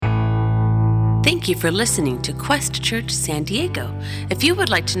Thank you for listening to Quest Church San Diego. If you would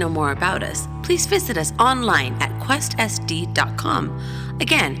like to know more about us, please visit us online at questsd.com.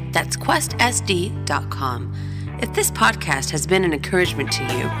 Again, that's questsd.com. If this podcast has been an encouragement to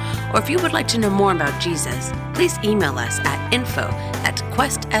you, or if you would like to know more about Jesus, please email us at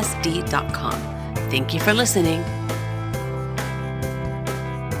info@questsd.com. Thank you for listening.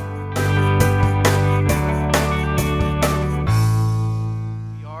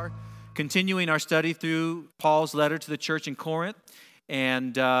 Continuing our study through Paul's letter to the church in Corinth,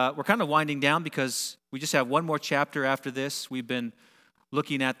 and we're kind of winding down because we just have one more chapter after this. We've been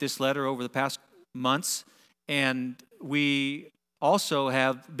looking at this letter over the past months, and we also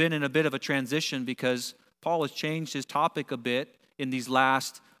have been in a bit of a transition because Paul has changed his topic a bit in these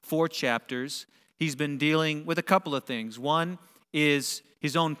last 4 chapters. He's been dealing with a couple of things. One is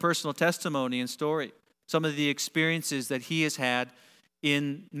his own personal testimony and story, some of the experiences that he has had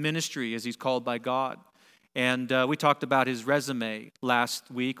in ministry as he's called by God. And we talked about his resume last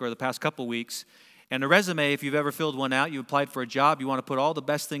week or the past couple weeks. And a resume, if you've ever filled one out, you applied for a job, you want to put all the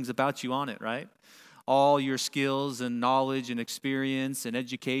best things about you on it, right? All your skills and knowledge and experience and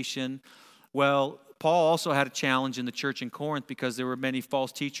education. Well, Paul also had a challenge in the church in Corinth because there were many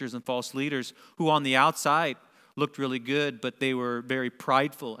false teachers and false leaders who on the outside looked really good, but they were very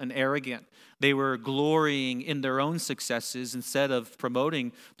prideful and arrogant. They were glorying in their own successes instead of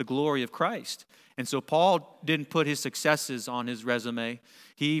promoting the glory of Christ. And so Paul didn't put his successes on his resume.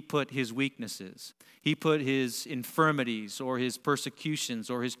 He put his weaknesses. He put his infirmities or his persecutions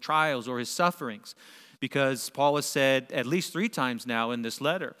or his trials or his sufferings. Because Paul has said at least 3 times now in this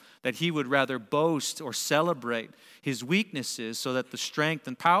letter that he would rather boast or celebrate his weaknesses so that the strength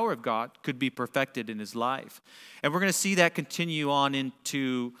and power of God could be perfected in his life. And we're going to see that continue on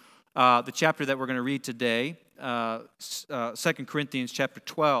into the chapter that we're going to read today, 2 Corinthians chapter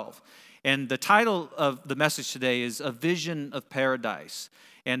 12. And the title of the message today is A Vision of Paradise.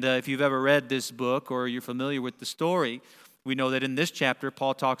 And if you've ever read this book or you're familiar with the story, we know that in this chapter,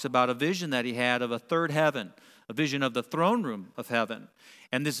 Paul talks about a vision that he had of a third heaven, a vision of the throne room of heaven.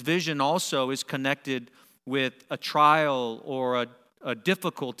 And this vision also is connected with a trial or a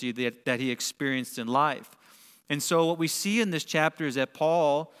difficulty that he experienced in life. And so what we see in this chapter is that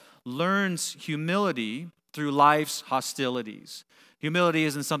Paul learns humility through life's hostilities. Humility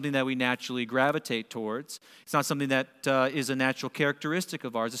isn't something that we naturally gravitate towards. It's not something that is a natural characteristic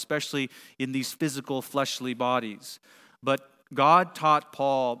of ours, especially in these physical, fleshly bodies. But God taught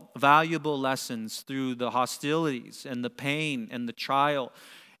Paul valuable lessons through the hostilities and the pain and the trial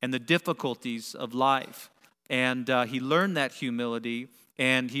and the difficulties of life. And he learned that humility,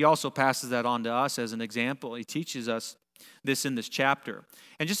 and he also passes that on to us as an example. He teaches us this in this chapter.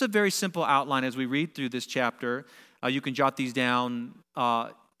 And just a very simple outline as we read through this chapter. You can jot these down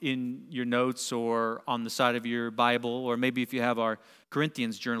in your notes or on the side of your Bible, or maybe if you have our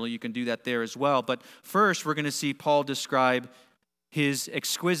Corinthians journal, you can do that there as well. But first, we're going to see Paul describe his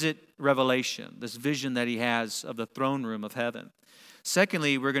exquisite revelation, this vision that he has of the throne room of heaven.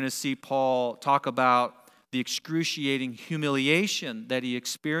 Secondly, we're going to see Paul talk about the excruciating humiliation that he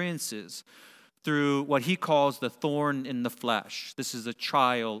experiences through what he calls the thorn in the flesh. This is a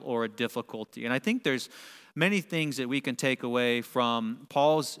trial or a difficulty. And I think there's many things that we can take away from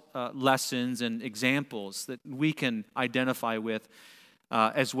Paul's lessons and examples that we can identify with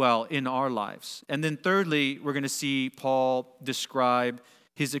as well in our lives. And then thirdly, we're going to see Paul describe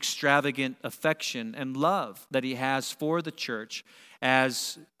his extravagant affection and love that he has for the church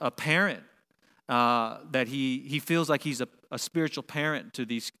as a parent, that he feels like he's a spiritual parent to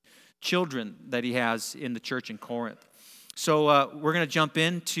these children that he has in the church in Corinth. So we're going to jump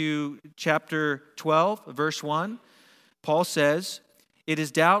into chapter 12, verse 1. Paul says, "It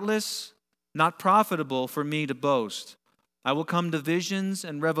is doubtless not profitable for me to boast. I will come to visions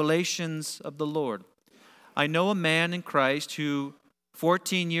and revelations of the Lord. I know a man in Christ who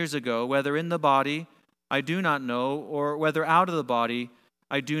 14 years ago, whether in the body, I do not know, or whether out of the body,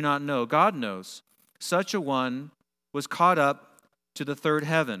 I do not know. God knows. Such a one was caught up to the third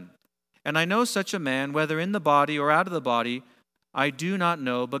heaven. And I know such a man, whether in the body or out of the body, I do not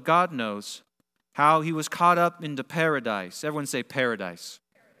know, but God knows, how he was caught up into paradise." Everyone say paradise.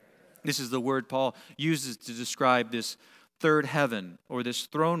 This is the word Paul uses to describe this third heaven or this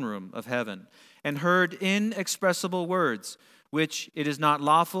throne room of heaven. "And heard inexpressible words, which it is not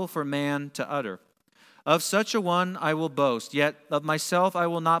lawful for man to utter. Of such a one I will boast, yet of myself I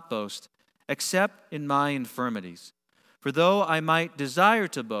will not boast, except in my infirmities. For though I might desire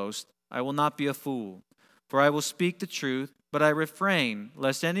to boast, I will not be a fool. For I will speak the truth, but I refrain,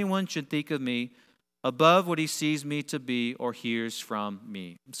 lest anyone should think of me above what he sees me to be or hears from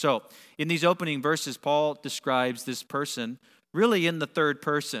me. So, in these opening verses, Paul describes this person really in the third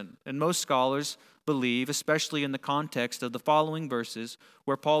person. And most scholars believe, especially in the context of the following verses,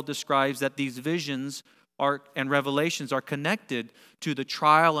 where Paul describes that these visions and revelations are connected to the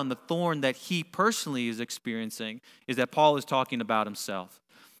trial and the thorn that he personally is experiencing, is that Paul is talking about himself.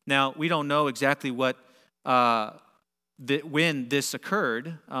 Now, we don't know exactly when this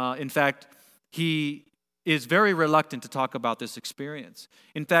occurred. In fact, he is very reluctant to talk about this experience.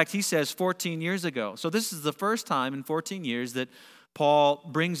 In fact, he says 14 years ago. So this is the first time in 14 years that Paul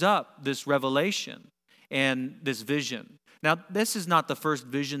brings up this revelation and this vision. Now, this is not the first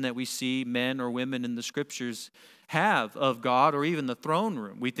vision that we see men or women in the scriptures have of God or even the throne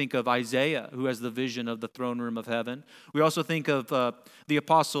room. We think of Isaiah, who has the vision of the throne room of heaven. We also think of the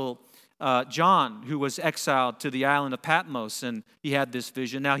apostle John, who was exiled to the island of Patmos, and he had this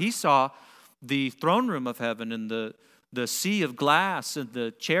vision. Now, he saw the throne room of heaven and the sea of glass and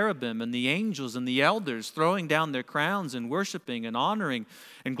the cherubim and the angels and the elders throwing down their crowns and worshiping and honoring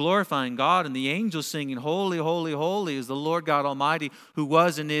and glorifying God, and the angels singing, "Holy, holy, holy is the Lord God Almighty, who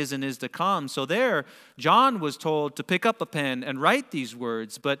was and is to come." So there, John was told to pick up a pen and write these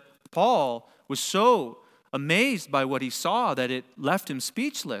words, but Paul was so amazed by what he saw that it left him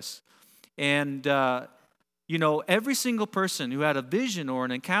speechless. And every single person who had a vision or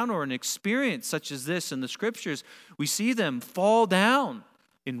an encounter or an experience such as this in the scriptures, we see them fall down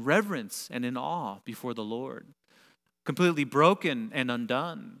in reverence and in awe before the Lord, completely broken and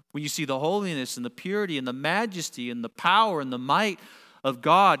undone. When you see the holiness and the purity and the majesty and the power and the might of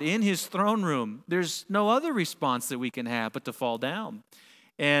God in his throne room, there's no other response that we can have but to fall down.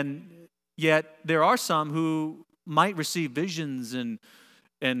 And yet there are some who might receive visions and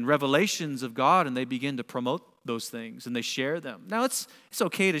revelations of God, and they begin to promote those things and they share them. Now, it's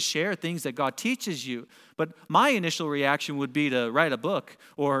okay to share things that God teaches you, but my initial reaction would be to write a book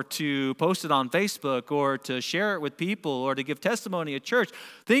or to post it on Facebook or to share it with people or to give testimony at church.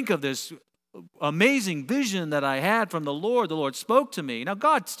 Think of this amazing vision that I had from the Lord. The Lord spoke to me. Now,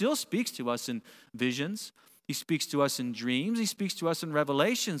 God still speaks to us in visions. He speaks to us in dreams. He speaks to us in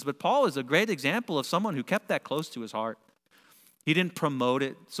revelations, but Paul is a great example of someone who kept that close to his heart. He didn't promote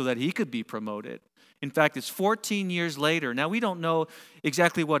it so that he could be promoted. In fact, it's 14 years later. Now, we don't know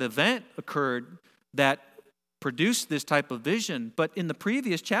exactly what event occurred that produced this type of vision, but in the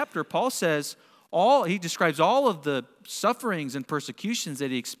previous chapter, Paul says he describes all of the sufferings and persecutions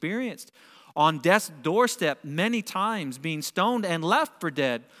that he experienced on death's doorstep many times, being stoned and left for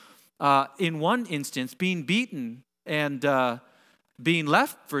dead. In one instance, being beaten and being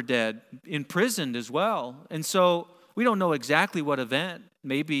left for dead, imprisoned as well. And so we don't know exactly what event.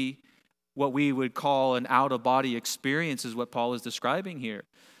 Maybe what we would call an out-of-body experience is what Paul is describing here.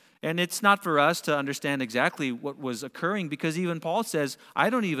 And it's not for us to understand exactly what was occurring, because even Paul says, I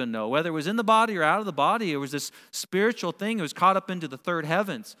don't even know whether it was in the body or out of the body. It was this spiritual thing. It was caught up into the third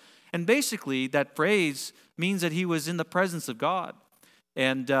heavens. And basically, that phrase means that he was in the presence of God.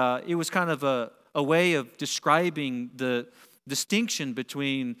 And it was kind of a way of describing the distinction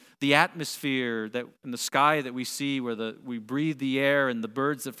between the atmosphere in the sky that we see, where we breathe the air and the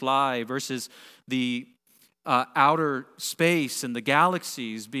birds that fly, versus the outer space and the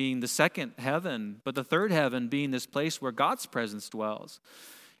galaxies being the second heaven, but the third heaven being this place where God's presence dwells.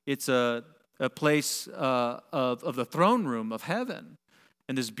 It's a place of the throne room of heaven,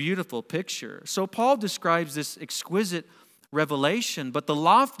 and this beautiful picture. So Paul describes this exquisite revelation, but the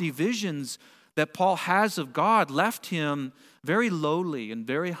lofty visions that Paul has of God left him very lowly and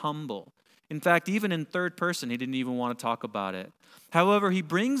very humble. In fact, even in third person, he didn't even want to talk about it. However, he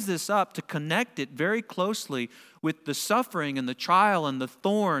brings this up to connect it very closely with the suffering and the trial and the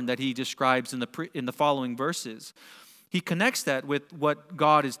thorn that he describes in the following verses. He connects that with what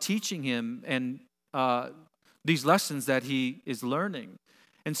God is teaching him and these lessons that he is learning.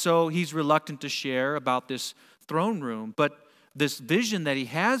 And so he's reluctant to share about this throne room, but this vision that he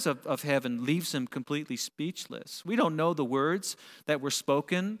has of heaven leaves him completely speechless. We don't know the words that were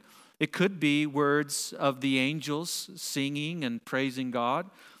spoken. It could be words of the angels singing and praising God.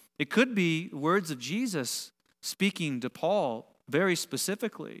 It could be words of Jesus speaking to Paul very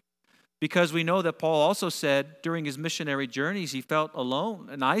specifically, because we know that Paul also said during his missionary journeys he felt alone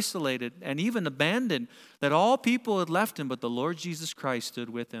and isolated and even abandoned, that all people had left him, but the Lord Jesus Christ stood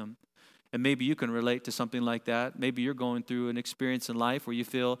with him. And maybe you can relate to something like that. Maybe you're going through an experience in life where you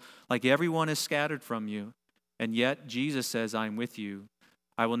feel like everyone is scattered from you. And yet Jesus says, I'm with you.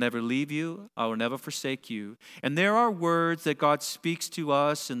 I will never leave you. I will never forsake you. And there are words that God speaks to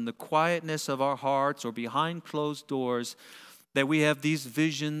us in the quietness of our hearts or behind closed doors that we have these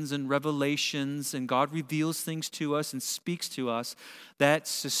visions and revelations, and God reveals things to us and speaks to us that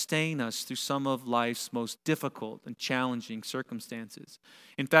sustain us through some of life's most difficult and challenging circumstances.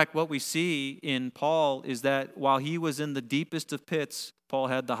 In fact, what we see in Paul is that while he was in the deepest of pits, Paul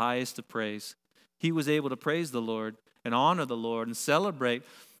had the highest of praise. He was able to praise the Lord and honor the Lord and celebrate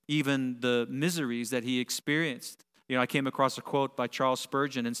even the miseries that he experienced. I came across a quote by Charles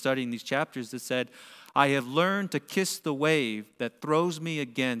Spurgeon in studying these chapters that said, "I have learned to kiss the wave that throws me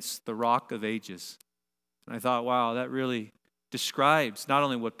against the rock of ages." And I thought, wow, that really describes not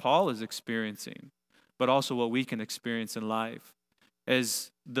only what Paul is experiencing, but also what we can experience in life.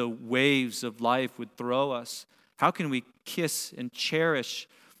 As the waves of life would throw us, how can we kiss and cherish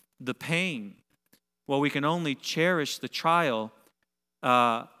the pain? Well, we can only cherish the trial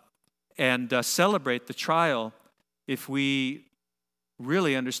and celebrate the trial if we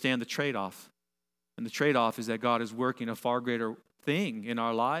really understand the trade-off. And the trade-off is that God is working a far greater thing in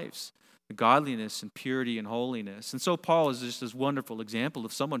our lives, the godliness and purity and holiness. And so Paul is just this wonderful example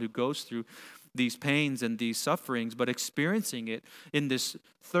of someone who goes through these pains and these sufferings, but experiencing it in this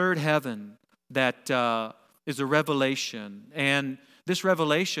third heaven that is a revelation. And this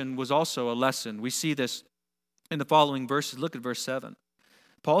revelation was also a lesson. We see this in the following verses. Look at verse 7.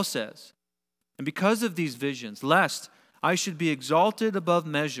 Paul says, "And because of these visions, lest I should be exalted above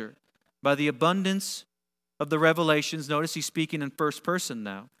measure by the abundance of the revelations." Notice he's speaking in first person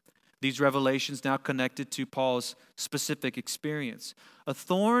now. These revelations now connected to Paul's specific experience. "A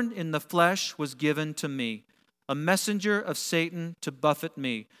thorn in the flesh was given to me, a messenger of Satan to buffet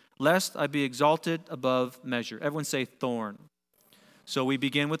me, lest I be exalted above measure." Everyone say thorn. So we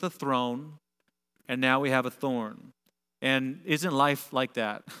begin with a throne, and now we have a thorn. And isn't life like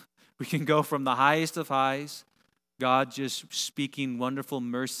that? We can go from the highest of highs, God just speaking wonderful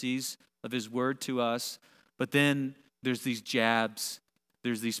mercies of His word to us, but then there's these jabs,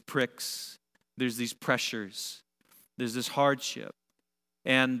 there's these pricks, there's these pressures, there's this hardship.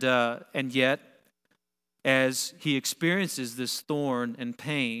 And yet, as he experiences this thorn and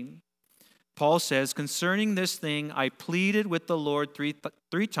pain, Paul says, "Concerning this thing, I pleaded with the Lord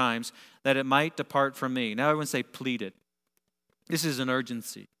three times that it might depart from me." Now everyone say pleaded. This is an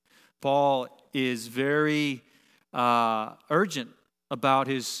urgency. Paul is very urgent about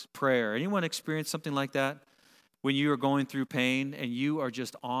his prayer. Anyone experience something like that? When you are going through pain and you are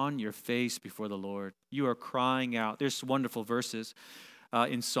just on your face before the Lord. You are crying out. There's wonderful verses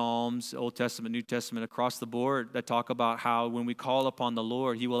in Psalms, Old Testament, New Testament, across the board that talk about how when we call upon the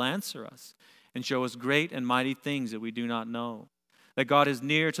Lord, He will answer us and show us great and mighty things that we do not know. That God is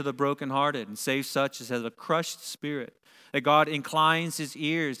near to the brokenhearted and saves such as have a crushed spirit. That God inclines His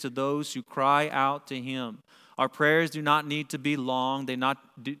ears to those who cry out to Him. Our prayers do not need to be long. They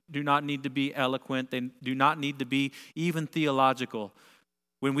do not need to be eloquent. They do not need to be even theological.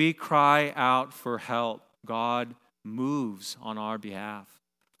 When we cry out for help, God moves on our behalf.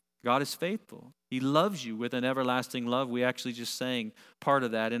 God is faithful. He loves you with an everlasting love. We actually just sang part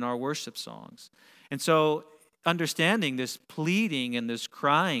of that in our worship songs. And so understanding this pleading and this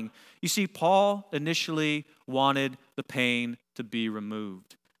crying, you see, Paul initially wanted the pain to be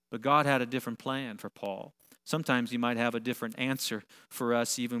removed. But God had a different plan for Paul. Sometimes He might have a different answer for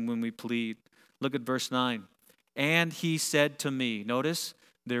us even when we plead. Look at verse 9. "And He said to me," notice,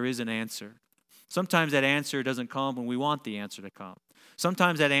 there is an answer. Sometimes that answer doesn't come when we want the answer to come.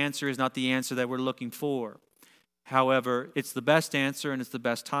 Sometimes that answer is not the answer that we're looking for. However, it's the best answer and it's the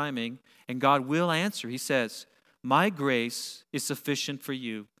best timing, and God will answer. He says, "My grace is sufficient for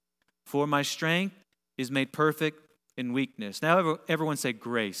you, for my strength is made perfect in weakness." Now everyone say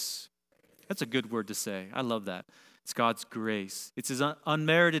grace. That's a good word to say. I love that. It's God's grace. It's His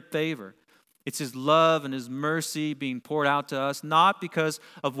unmerited favor. It's His love and His mercy being poured out to us, not because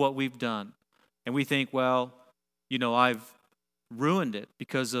of what we've done. And we think, well, I've ruined it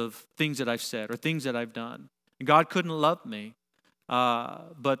because of things that I've said or things that I've done. And God couldn't love me.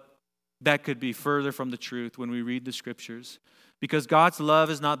 But that could be further from the truth when we read the Scriptures. Because God's love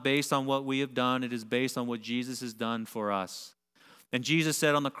is not based on what we have done. It is based on what Jesus has done for us. And Jesus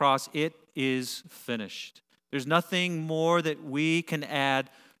said on the cross, "It is finished." There's nothing more that we can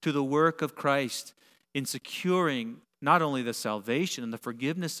add to the work of Christ in securing not only the salvation and the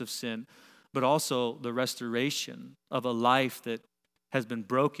forgiveness of sin, but also the restoration of a life that has been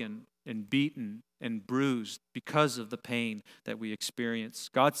broken and beaten and bruised because of the pain that we experience.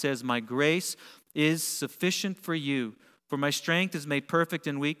 God says, "My grace is sufficient for you, for my strength is made perfect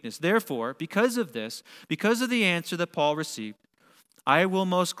in weakness." Therefore, because of this, because of the answer that Paul received, I will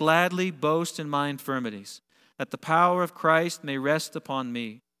most gladly boast in my infirmities, that the power of Christ may rest upon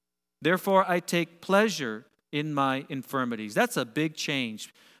me. Therefore, I take pleasure in my infirmities. That's a big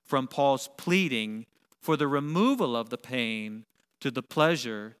change from Paul's pleading for the removal of the pain to the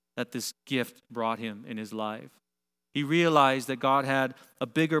pleasure that this gift brought him in his life. He realized that God had a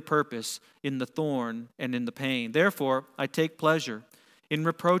bigger purpose in the thorn and in the pain. Therefore, I take pleasure in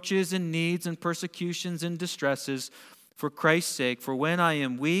reproaches and needs and persecutions and distresses for Christ's sake. For when I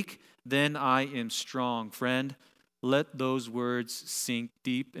am weak, then I am strong. Friend, let those words sink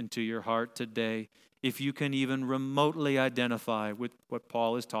deep into your heart today, if you can even remotely identify with what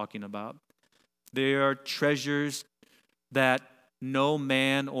Paul is talking about. They are treasures that no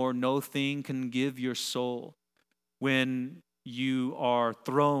man or no thing can give your soul when you are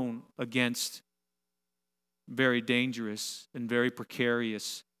thrown against very dangerous and very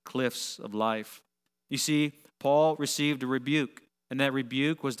precarious cliffs of life. You see, Paul received a rebuke, and that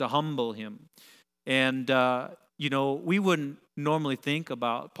rebuke was to humble him. And, we wouldn't normally think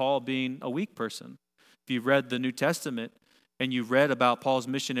about Paul being a weak person. If you've read the New Testament and you've read about Paul's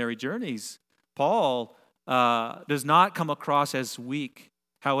missionary journeys, Paul does not come across as weak.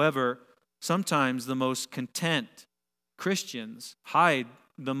 However, sometimes the most content Christians hide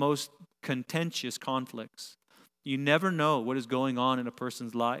the most contentious conflicts. You never know what is going on in a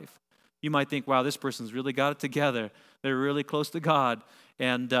person's life. You might think, wow, this person's really got it together. They're really close to God,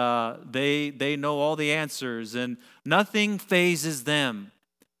 and they know all the answers, and nothing phases them.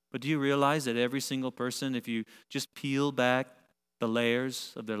 But do you realize that every single person, if you just peel back the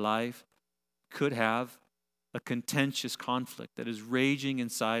layers of their life, could have a contentious conflict that is raging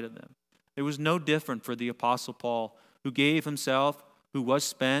inside of them? It was no different for the Apostle Paul, who gave himself, who was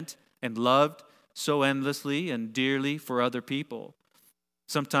spent and loved so endlessly and dearly for other people.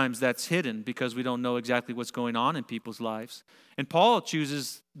 Sometimes that's hidden because we don't know exactly what's going on in people's lives. And Paul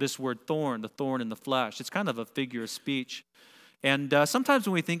chooses this word thorn, the thorn in the flesh. It's kind of a figure of speech. And sometimes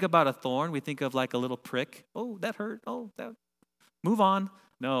when we think about a thorn, we think of like a little prick. Oh, that hurt. Oh, that. Move on.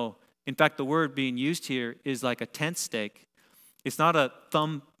 No. In fact, the word being used here is like a tent stake. It's not a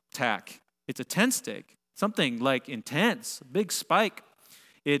thumbtack. It's a tent stake. Something like intense, a big spike.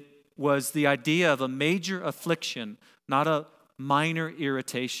 It was the idea of a major affliction, not a minor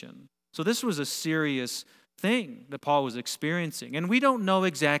irritation. So this was a serious thing that Paul was experiencing. And we don't know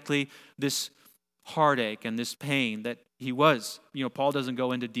exactly this heartache and this pain that he was. Paul doesn't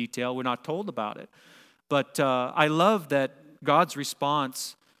go into detail. We're not told about it. But I love that God's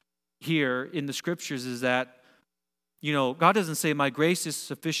response here in the scriptures is that, God doesn't say, my grace is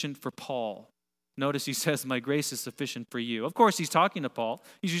sufficient for Paul. Notice he says, my grace is sufficient for you. Of course, he's talking to Paul.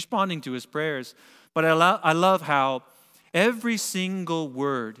 He's responding to his prayers. But I love how every single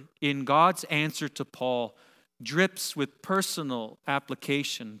word in God's answer to Paul drips with personal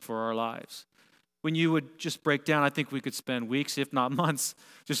application for our lives. When you would just break down, I think we could spend weeks, if not months,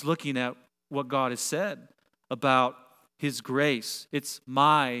 just looking at what God has said about his grace. It's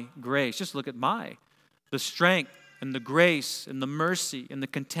my grace. Just look at the strength and the grace and the mercy and the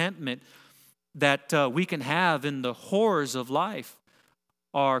contentment that we can have in the horrors of life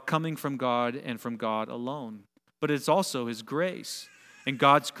are coming from God and from God alone. But it's also his grace. And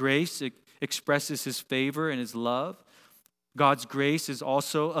God's grace expresses his favor and his love. God's grace is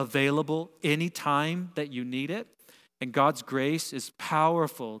also available anytime that you need it. And God's grace is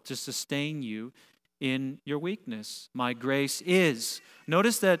powerful to sustain you in your weakness. My grace is.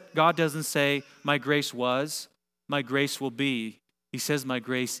 Notice that God doesn't say, my grace was, my grace will be. He says, my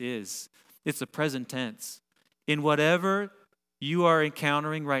grace is. It's a present tense. In whatever you are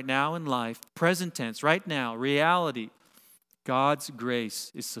encountering right now in life, present tense, right now, reality, God's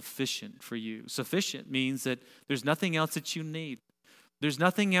grace is sufficient for you. Sufficient means that there's nothing else that you need. There's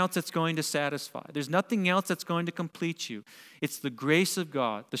nothing else that's going to satisfy. There's nothing else that's going to complete you. It's the grace of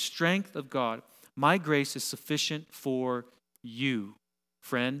God, the strength of God. My grace is sufficient for you.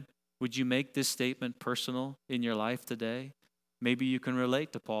 Friend, would you make this statement personal in your life today? Maybe you can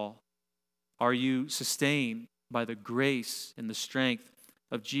relate to Paul. Are you sustained by the grace and the strength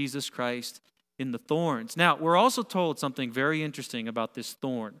of Jesus Christ in the thorns? Now, we're also told something very interesting about this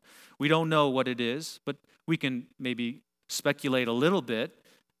thorn. We don't know what it is, but we can maybe speculate a little bit.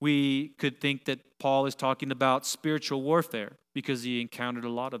 We could think that Paul is talking about spiritual warfare because he encountered a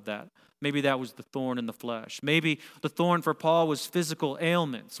lot of that. Maybe that was the thorn in the flesh. Maybe the thorn for Paul was physical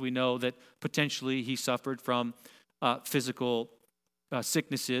ailments. We know that potentially he suffered from physical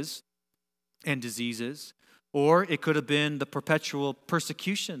sicknesses and diseases. Or it could have been the perpetual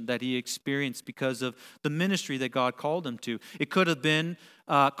persecution that he experienced because of the ministry that God called him to. It could have been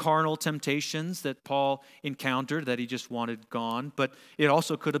carnal temptations that Paul encountered that he just wanted gone. But it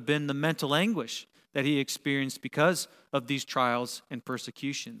also could have been the mental anguish that he experienced because of these trials and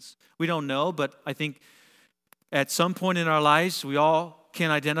persecutions. We don't know, but I think At some point in our lives, we all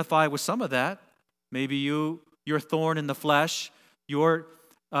can identify with some of that. Maybe your thorn in the flesh, your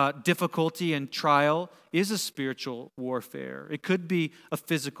difficulty and trial is a spiritual warfare. It could be a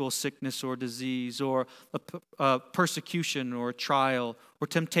physical sickness or disease, or a persecution or a trial, or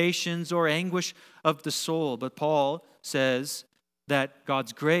temptations or anguish of the soul. But Paul says that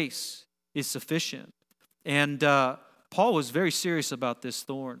God's grace is sufficient. And Paul was very serious about this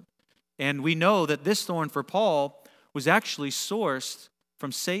thorn. And we know that this thorn for Paul was actually sourced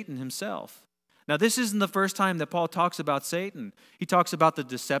from Satan himself. Now, this isn't the first time that Paul talks about Satan. He talks about the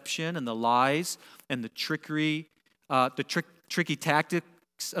deception and the lies and the trickery, tricky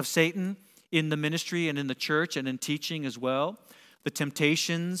tactics of Satan in the ministry and in the church and in teaching as well. The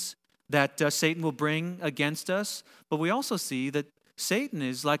temptations that Satan will bring against us. But we also see that Satan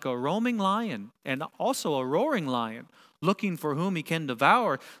is like a roaming lion and also a roaring lion, looking for whom he can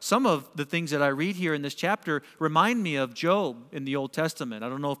devour. Some of the things that I read here in this chapter remind me of Job in the Old Testament. I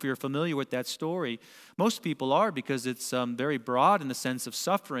don't know if you're familiar with that story. Most people are, because it's very broad in the sense of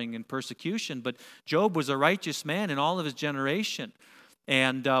suffering and persecution. But Job was a righteous man in all of his generation.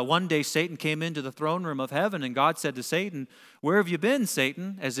 And one day Satan came into the throne room of heaven, and God said to Satan, "Where have you been,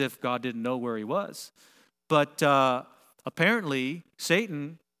 Satan?" As if God didn't know where he was. But apparently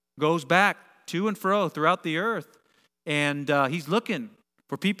Satan goes back to and fro throughout the earth. And he's looking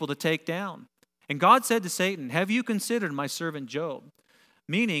for people to take down. And God said to Satan, "Have you considered my servant Job?"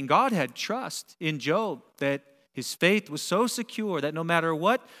 Meaning God had trust in Job, that his faith was so secure that no matter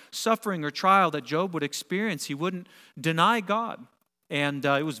what suffering or trial that Job would experience, he wouldn't deny God. And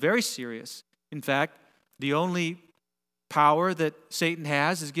it was very serious. In fact, the only power that Satan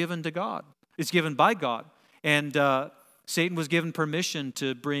has is given to God. It's given by God. And Satan was given permission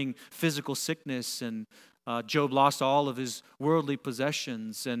to bring physical sickness, and Job lost all of his worldly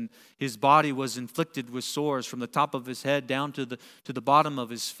possessions, and his body was inflicted with sores from the top of his head down to the bottom of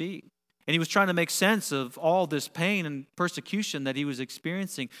his feet. And he was trying to make sense of all this pain and persecution that he was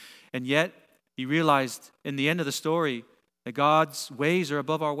experiencing. And yet, he realized in the end of the story that God's ways are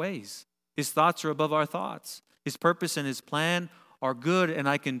above our ways. His thoughts are above our thoughts. His purpose and his plan are good, and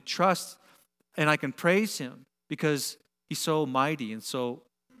I can trust and I can praise him because he's so mighty and so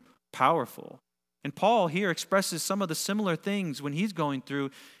powerful. And Paul here expresses some of the similar things when he's going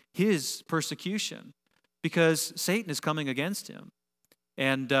through his persecution, because Satan is coming against him.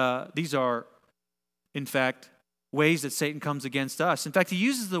 And these are, in fact, ways that Satan comes against us. In fact, he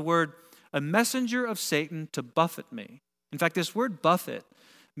uses the word, "a messenger of Satan to buffet me." In fact, this word buffet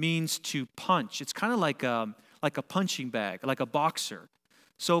means to punch. It's kind of like a punching bag, like a boxer.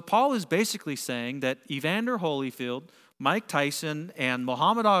 So Paul is basically saying that Evander Holyfield, Mike Tyson, and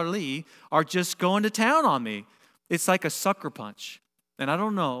Muhammad Ali are just going to town on me. It's like a sucker punch. And I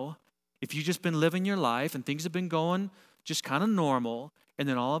don't know if you've just been living your life and things have been going just kind of normal, and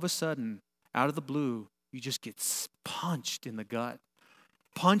then all of a sudden, out of the blue, you just get punched in the gut,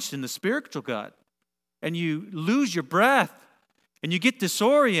 punched in the spiritual gut, and you lose your breath, and you get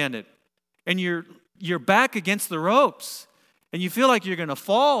disoriented, and you're back against the ropes, and you feel like you're going to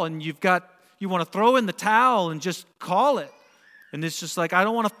fall, and you want to throw in the towel and just call it. And it's just like, I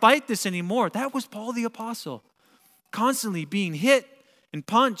don't want to fight this anymore. That was Paul the Apostle, constantly being hit and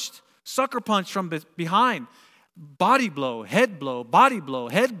punched, sucker punched from behind, body blow, head blow, body blow,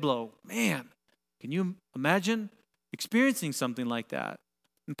 head blow. Man, can you imagine experiencing something like that?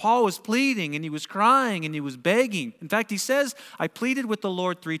 And Paul was pleading, and he was crying, and he was begging. In fact, he says, "I pleaded with the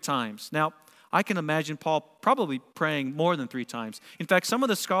Lord 3 times. Now, I can imagine Paul probably praying more than 3 times. In fact, some of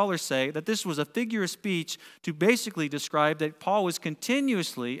the scholars say that this was a figure of speech to basically describe that Paul was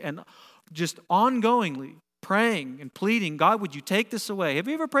continuously and just ongoingly praying and pleading, "God, would you take this away?" Have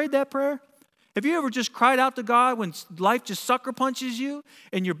you ever prayed that prayer? Have you ever just cried out to God when life just sucker punches you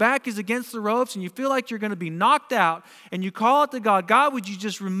and your back is against the ropes and you feel like you're going to be knocked out, and you call out to God, "God, would you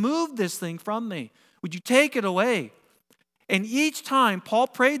just remove this thing from me? Would you take it away?" And each time Paul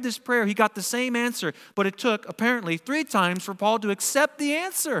prayed this prayer, he got the same answer, but it took apparently 3 times for Paul to accept the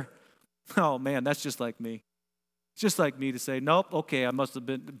answer. Oh man, that's just like me. It's just like me to say, "Nope, okay, I must have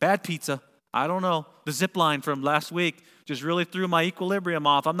been bad pizza. I don't know. The zip line from last week just really threw my equilibrium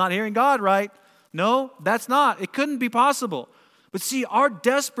off. I'm not hearing God right." No, that's not. It couldn't be possible. But see, our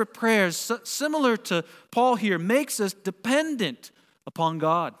desperate prayers, similar to Paul here, makes us dependent upon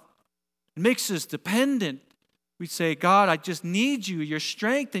God. It makes us dependent. We say, "God, I just need you, your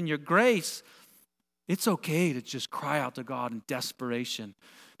strength and your grace." It's okay to just cry out to God in desperation,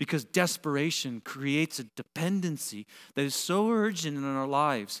 because desperation creates a dependency that is so urgent in our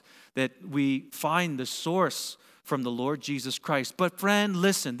lives that we find the source from the Lord Jesus Christ. But friend,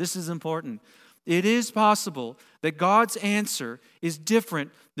 listen, this is important. It is possible that God's answer is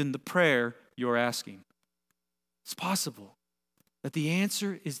different than the prayer you're asking. It's possible that the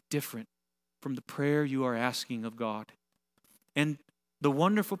answer is different from the prayer you are asking of God. And the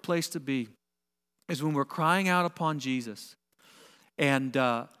wonderful place to be is when we're crying out upon Jesus and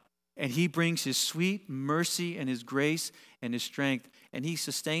He brings His sweet mercy and His grace and His strength, and He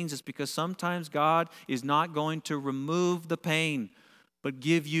sustains us, because sometimes God is not going to remove the pain, but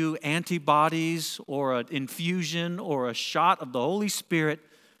give you antibodies or an infusion or a shot of the Holy Spirit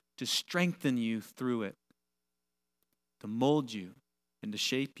to strengthen you through it, to mold you and to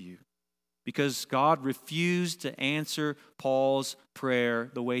shape you. Because God refused to answer Paul's prayer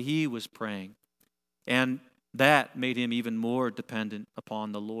the way he was praying. And that made him even more dependent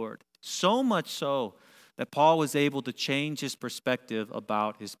upon the Lord. So much so that Paul was able to change his perspective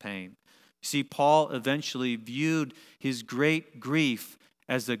about his pain. You see, Paul eventually viewed his great grief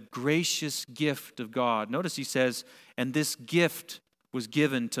as a gracious gift of God. Notice he says, and this gift was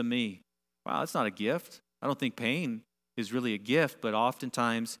given to me. Wow, that's not a gift. I don't think pain is really a gift, but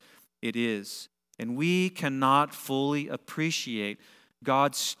oftentimes it is. And we cannot fully appreciate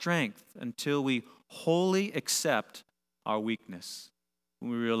God's strength until we wholly accept our weakness.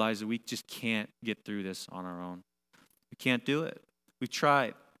 When we realize that we just can't get through this on our own. We can't do it. We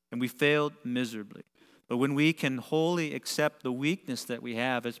tried and we failed miserably. But when we can wholly accept the weakness that we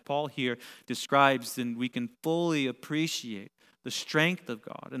have, as Paul here describes, then we can fully appreciate the strength of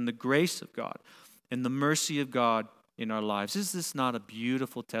God and the grace of God and the mercy of God in our lives. Is this not a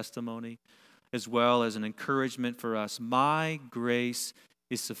beautiful testimony, as well as an encouragement for us? My grace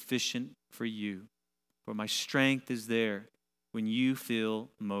is sufficient for you, for my strength is there when you feel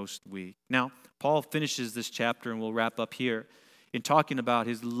most weak. Now, Paul finishes this chapter, and we'll wrap up here, in talking about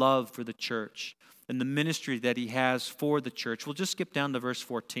his love for the church and the ministry that he has for the church. We'll just skip down to verse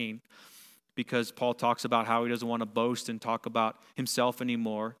 14, because Paul talks about how he doesn't want to boast and talk about himself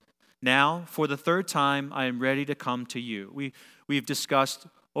anymore. Now, for the third time, I am ready to come to you. We've discussed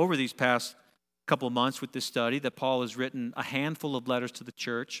over these past couple of months with this study that Paul has written a handful of letters to the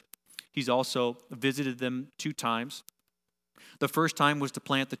church. He's also visited them 2 times. The first time was to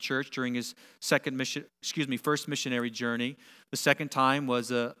plant the church during his first missionary journey. The second time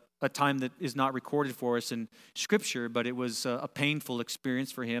was a time that is not recorded for us in Scripture, but it was a painful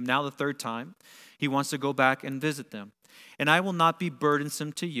experience for him. Now the third time, he wants to go back and visit them. And I will not be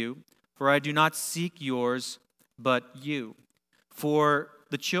burdensome to you, for I do not seek yours, but you. For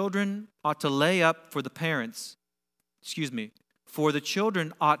the children ought to lay up for the parents. For the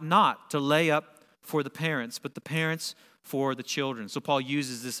children ought not to lay up for the parents, but the parents for the children. So Paul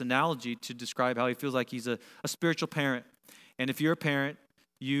uses this analogy to describe how he feels like he's a spiritual parent. And if you're a parent,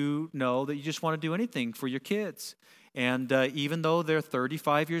 you know that you just want to do anything for your kids. And even though they're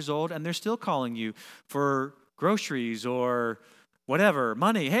 35 years old and they're still calling you for groceries or whatever,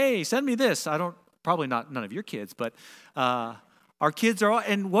 money, hey, send me this. Probably not none of your kids, but our kids are all,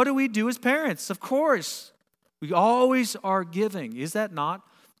 and what do we do as parents? Of course, we always are giving. Is that not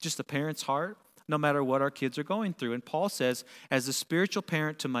just a parent's heart? No matter what our kids are going through. And Paul says, as a spiritual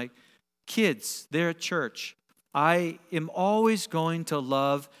parent to my kids there at church, I am always going to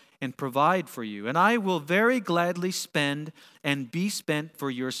love and provide for you. And I will very gladly spend and be spent for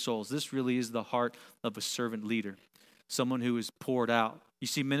your souls. This really is the heart of a servant leader, someone who is poured out. You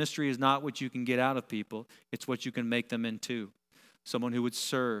see, ministry is not what you can get out of people. It's what you can make them into. Someone who would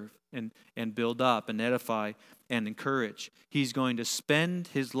serve and build up and edify and encourage. He's going to spend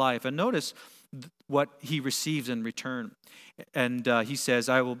his life. And notice what he receives in return. And he says,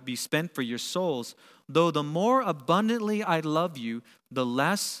 I will be spent for your souls. Though the more abundantly I love you, the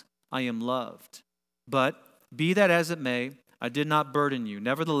less I am loved. But be that as it may, I did not burden you.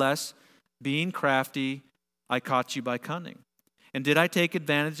 Nevertheless, being crafty, I caught you by cunning. And did I take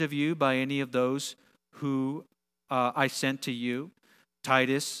advantage of you by any of those who I sent to you?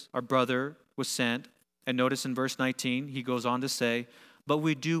 Titus, our brother, was sent. And notice in verse 19, he goes on to say, but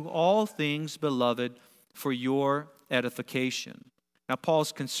we do all things, beloved, for your edification. Now,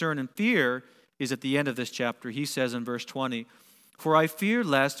 Paul's concern and fear is at the end of this chapter. He says in verse 20, for I fear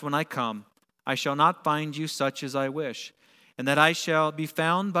lest when I come, I shall not find you such as I wish, and that I shall be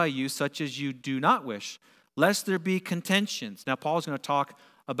found by you such as you do not wish, lest there be contentions. Now, Paul's going to talk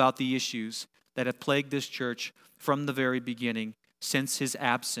about the issues that have plagued this church from the very beginning, since his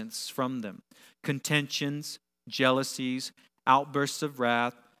absence from them. Contentions, jealousies, outbursts of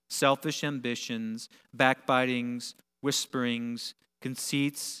wrath, selfish ambitions, backbitings, whisperings,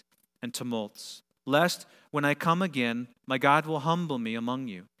 conceits, and tumults. Lest when I come again, my God will humble me among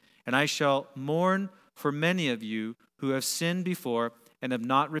you, and I shall mourn for many of you who have sinned before and have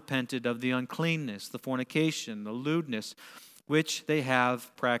not repented of the uncleanness, the fornication, the lewdness, which they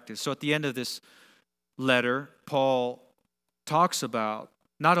have practiced. So at the end of this letter, Paul talks about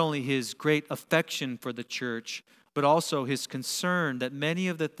not only his great affection for the church, but also his concern that many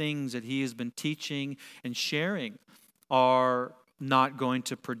of the things that he has been teaching and sharing are not going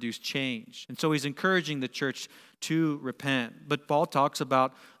to produce change. And so he's encouraging the church to repent. But Paul talks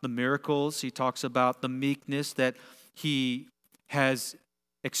about the miracles. He talks about the meekness that he has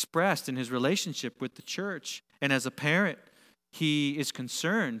expressed in his relationship with the church. And as a parent, he is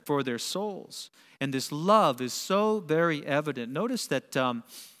concerned for their souls. And this love is so very evident. Notice that,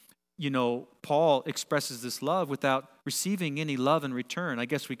 Paul expresses this love without receiving any love in return. I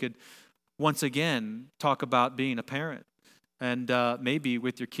guess we could once again talk about being a parent. And maybe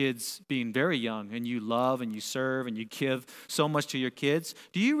with your kids being very young and you love and you serve and you give so much to your kids,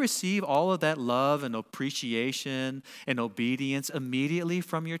 do you receive all of that love and appreciation and obedience immediately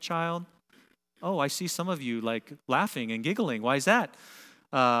from your child? Oh, I see some of you like laughing and giggling. Why is that?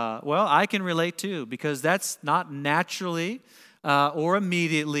 Well, I can relate too, because that's not naturally or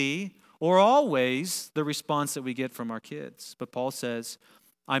immediately or always the response that we get from our kids. But Paul says,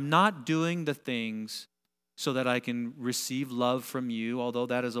 I'm not doing the things so that I can receive love from you, although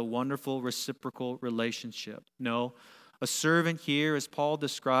that is a wonderful reciprocal relationship. No, a servant here, as Paul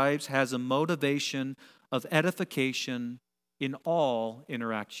describes, has a motivation of edification in all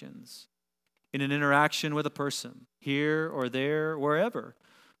interactions. In an interaction with a person, here or there, wherever.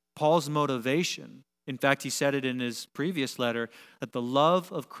 Paul's motivation, in fact, he said it in his previous letter, that the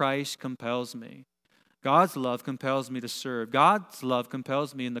love of Christ compels me. God's love compels me to serve. God's love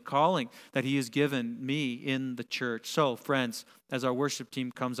compels me in the calling that he has given me in the church. So, friends, as our worship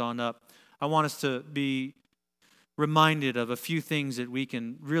team comes on up, I want us to be reminded of a few things that we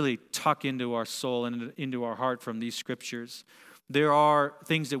can really tuck into our soul and into our heart from these scriptures. There are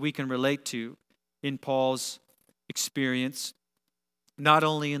things that we can relate to in Paul's experience, not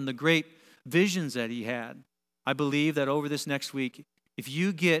only in the great visions that he had. I believe that over this next week, if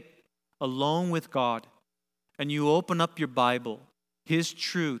you get alone with God and you open up your Bible, his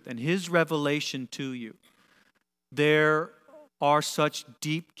truth and his revelation to you, there are such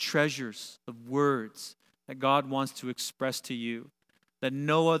deep treasures of words that God wants to express to you that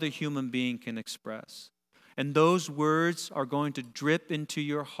no other human being can express. And those words are going to drip into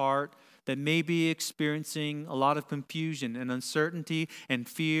your heart that may be experiencing a lot of confusion and uncertainty and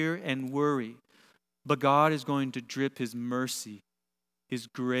fear and worry. But God is going to drip his mercy, his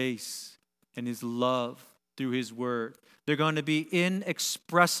grace, and his love through his word. They're going to be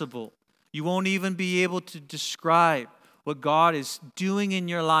inexpressible. You won't even be able to describe what God is doing in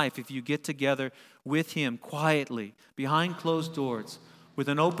your life if you get together with him quietly, behind closed doors, with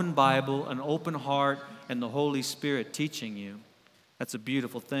an open Bible, an open heart, and the Holy Spirit teaching you. That's a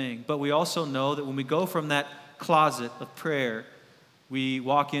beautiful thing. But we also know that when we go from that closet of prayer, we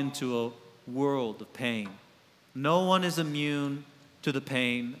walk into a world of pain. No one is immune to the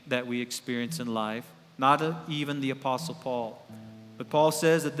pain that we experience in life, not even the Apostle Paul. But Paul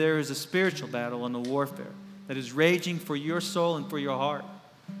says that there is a spiritual battle and a warfare that is raging for your soul and for your heart,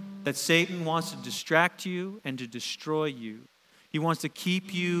 that Satan wants to distract you and to destroy you. He wants to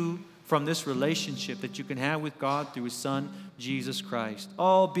keep you from this relationship that you can have with God through his Son, Jesus Christ.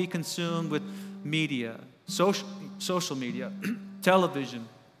 Oh, be consumed with media, social media, television,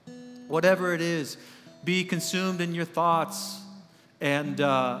 whatever it is. Be consumed in your thoughts and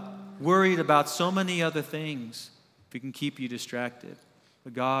worried about so many other things if it can keep you distracted.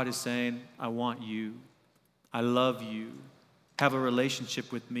 But God is saying, I want you. I love you. Have a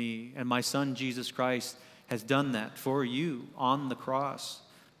relationship with me. And my Son, Jesus Christ, has done that for you on the cross.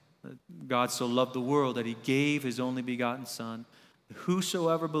 God so loved the world that he gave his only begotten Son.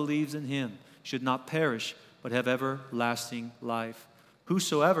 Whosoever believes in him should not perish, but have everlasting life.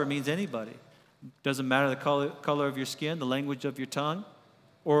 Whosoever means anybody. Doesn't matter the color of your skin, the language of your tongue,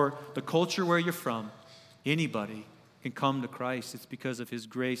 or the culture where you're from. Anybody can come to Christ. It's because of his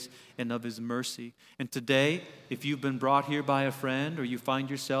grace and of his mercy. And today, if you've been brought here by a friend or you find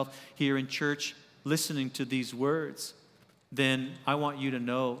yourself here in church listening to these words, then I want you to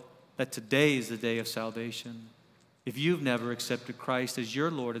know that today is the day of salvation. If you've never accepted Christ as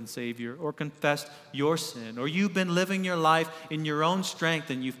your Lord and Savior or confessed your sin, or you've been living your life in your own strength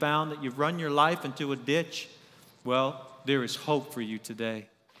and you found that you've run your life into a ditch, well, there is hope for you today.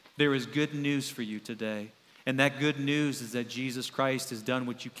 There is good news for you today. And that good news is that Jesus Christ has done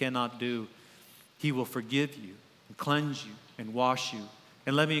what you cannot do. He will forgive you and cleanse you and wash you.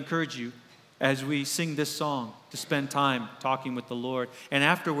 And let me encourage you, as we sing this song, to spend time talking with the Lord. And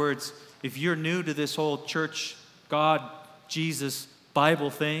afterwards, if you're new to this whole church, God, Jesus Bible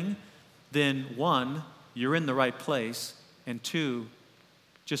thing, then one, you're in the right place, and two,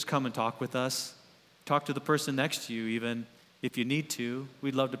 just come and talk with us. Talk to the person next to you even if you need to.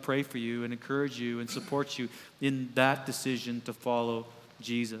 We'd love to pray for you and encourage you and support you in that decision to follow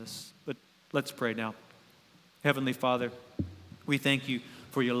Jesus. But let's pray now. Heavenly Father, we thank you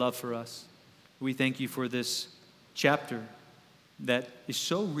for your love for us. We thank you for this chapter that is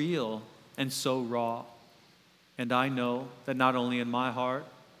so real and so raw. And I know that not only in my heart,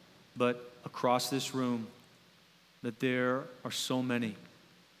 but across this room, that there are so many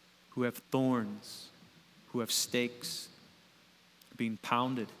who have thorns, who have stakes being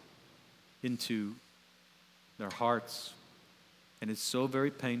pounded into their hearts. And it's so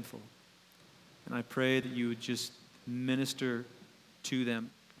very painful. And I pray that you would just minister to them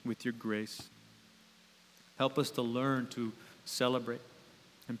with your grace. Help us to learn to celebrate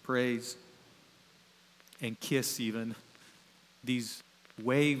and praise and kiss even these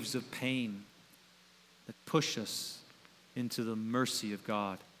waves of pain that push us into the mercy of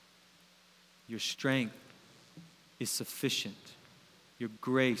God. Your strength is sufficient. Your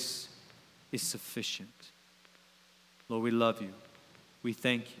grace is sufficient. Lord, we love you. We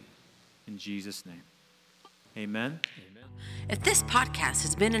thank you. In Jesus' name. Amen. Amen. If this podcast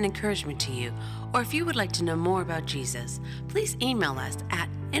has been an encouragement to you, or if you would like to know more about Jesus, please email us at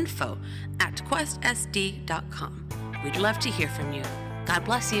info@questsd.com. We'd love to hear from you. God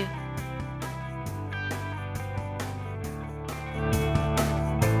bless you.